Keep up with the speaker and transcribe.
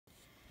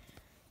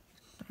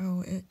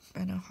Oh, it's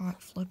been a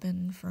hot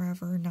flippin'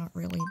 forever. Not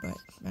really, but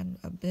it's been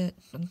a bit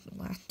since the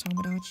last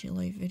Tomodachi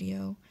Life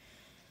video.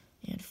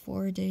 And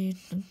 4 days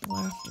since the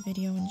last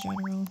video in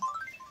general.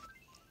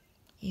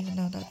 Even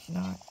though that's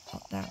not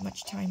that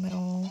much time at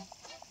all.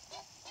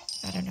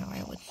 I don't know,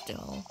 I was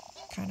still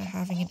kind of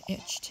having an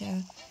itch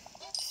to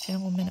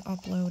film and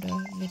upload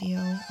a video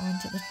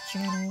onto this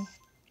channel.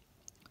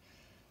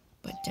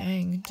 But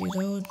dang,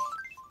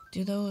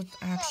 do those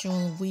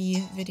actual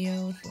Wii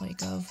videos,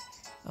 like of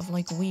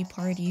like Wii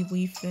Party,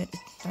 Wii Fit,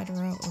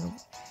 etc., or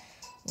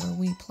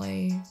Wii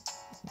Play,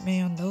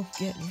 man, those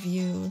get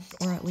views,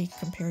 or at least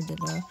compared to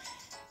the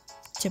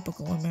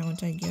typical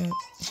amount I get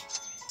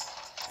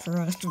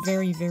for a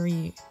very,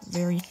 very,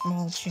 very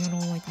small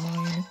channel like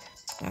mine.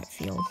 That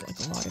feels like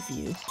a lot of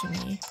views to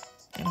me,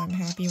 and I'm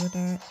happy with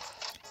that.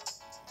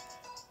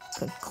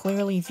 Because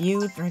clearly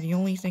views are the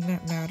only thing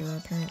that matter,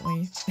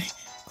 apparently.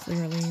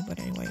 Clearly, but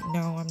anyway,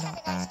 no, I'm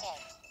not that.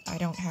 I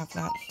don't have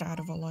that sad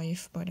of a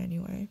life, but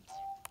anyway.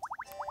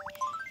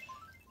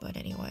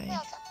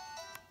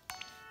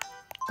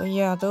 But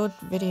yeah, those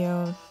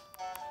videos,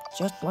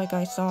 just like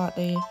I thought,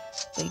 they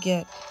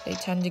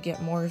tend to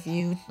get more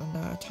views than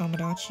the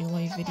Tomodachi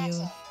Life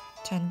videos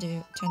tend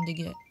to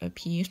get a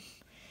piece.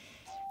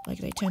 Like,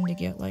 they tend to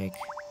get, like,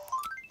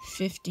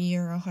 50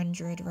 or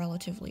 100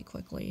 relatively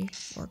quickly,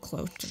 or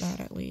close to that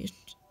at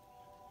least.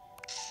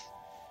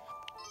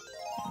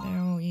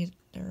 And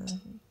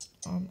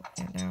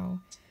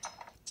now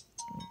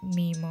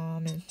me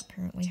mom is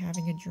apparently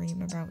having a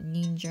dream about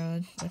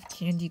ninjas with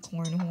candy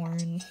corn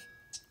horns.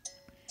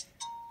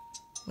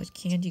 With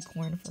candy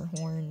corn for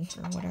horns,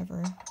 or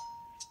whatever.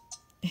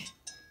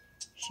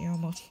 She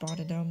almost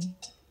spotted them.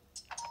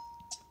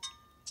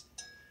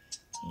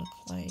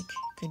 Looks like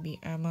could be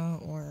Emma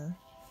or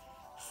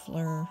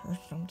Fleur or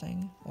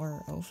something,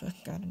 or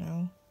Ophic, I don't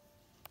know.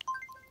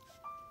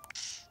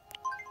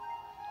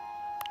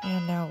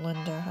 And now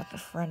Linda has a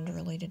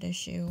friend-related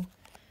issue,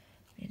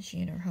 and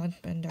she and her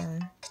husband are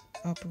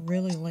up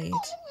really late,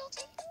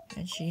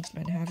 and she's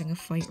been having a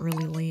fight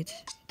really late,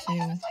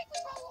 too.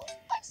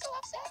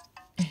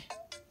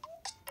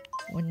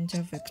 Wouldn't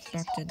have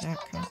expected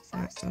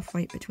a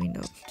fight between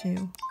those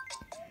two.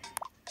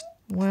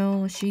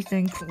 Well, she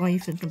thinks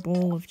life is a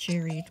bowl of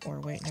cherries, or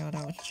wait, no,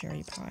 that was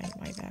cherry pie,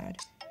 my bad.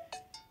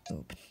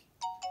 Oops.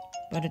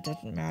 But it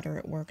doesn't matter,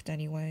 it worked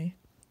anyway.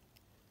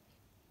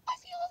 I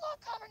feel a lot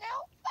calmer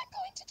now. I'm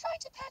going to try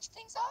to patch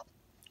things up.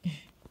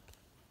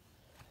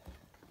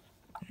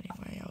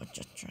 Anyway, I was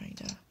just trying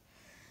to...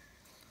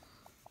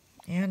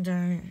 And,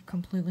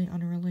 completely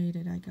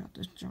unrelated, I got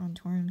this John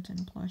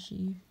Torrington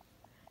plushie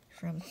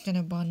from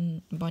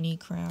Cinnabunny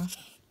Craft.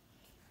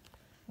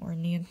 Or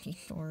Nancy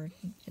Sword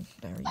is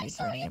their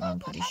username, I'm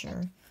pretty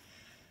sure.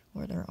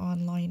 Or their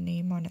online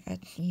name on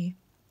Etsy.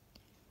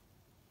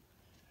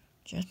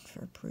 Just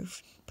for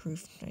proof's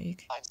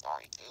sake. I'm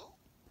sorry, too.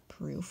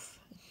 Proof's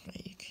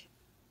sake.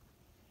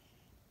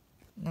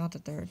 Not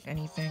that there's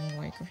anything,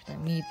 like,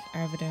 that needs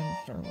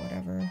evidence or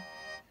whatever.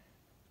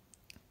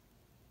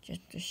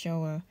 Just to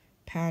show a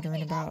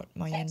pattern about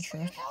my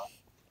interest.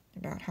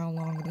 About how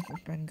long this has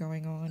been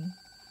going on.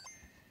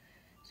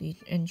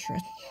 These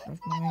interests of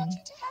mine.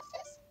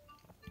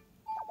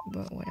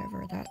 But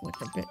whatever, that was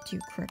a bit too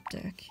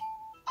cryptic.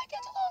 I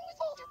get along with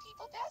older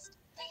people best.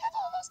 They have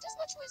almost as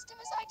much wisdom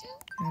as I do.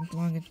 As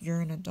long as you're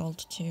an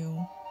adult,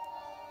 too.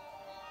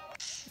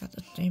 At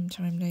the same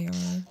time, they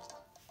are.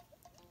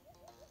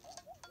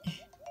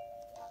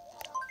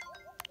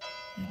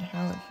 And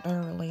how is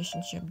their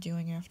relationship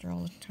doing after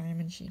all this time,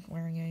 and she's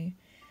wearing a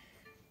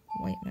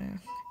white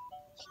mask?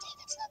 Hey,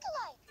 David's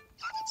look-alike.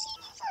 Haven't seen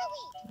him for a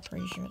week. I'm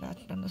pretty sure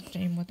that's been the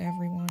same with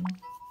everyone.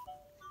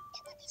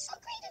 It would be so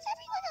great if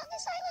everyone on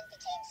this island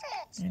became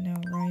friends. I know,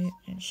 right?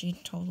 And she's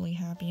totally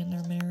happy in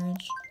their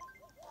marriage.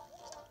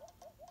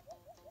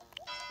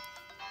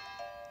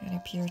 And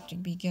appears to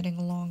be getting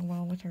along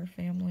well with her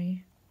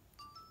family.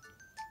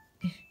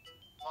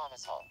 Mom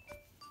is home.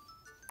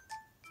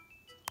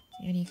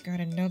 And he's got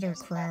another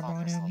crab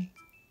on him.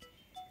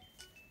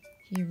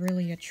 He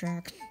really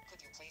attracts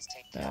Could you please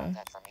take care of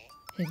that for me?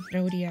 his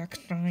zodiac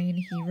sign.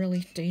 He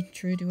really stayed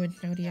true to his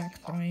zodiac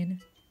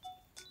sign.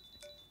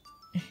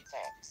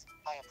 Thanks.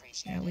 I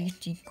appreciate At it.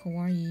 least he's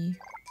kawaii.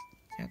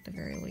 At the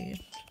very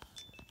least.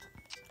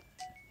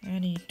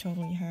 And he's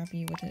totally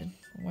happy with his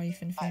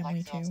wife and I family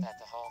like films too. that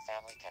the whole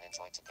family can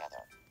enjoy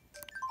together.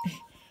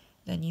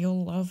 Then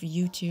you'll love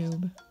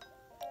YouTube.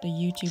 The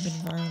YouTube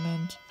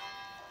environment.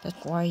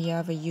 That's why you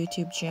have a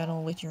YouTube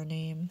channel with your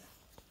name.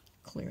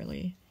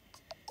 Clearly.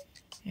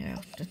 Yeah,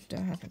 just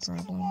has a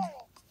problem.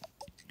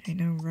 I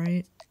know,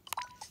 right?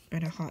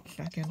 Been a hot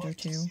second or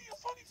two.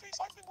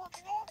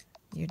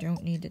 You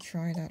don't need to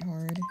try that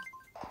hard.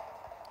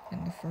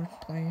 In the first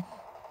place.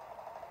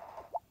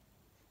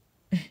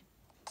 I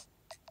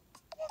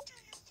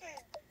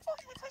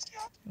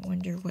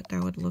wonder what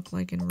that would look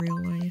like in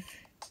real life.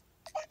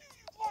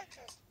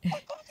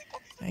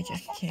 I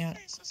just can't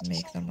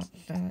make them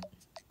upset.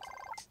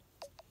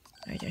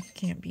 I just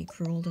can't be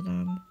cruel to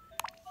them.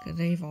 Because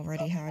they've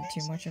already had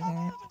too much of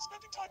that.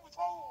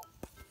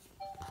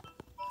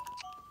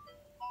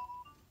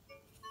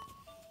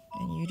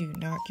 you do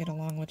not get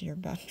along with your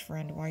best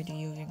friend. Why do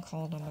you even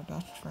call them a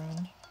best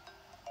friend?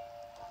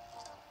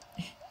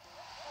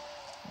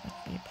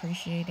 Be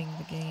appreciating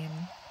the game.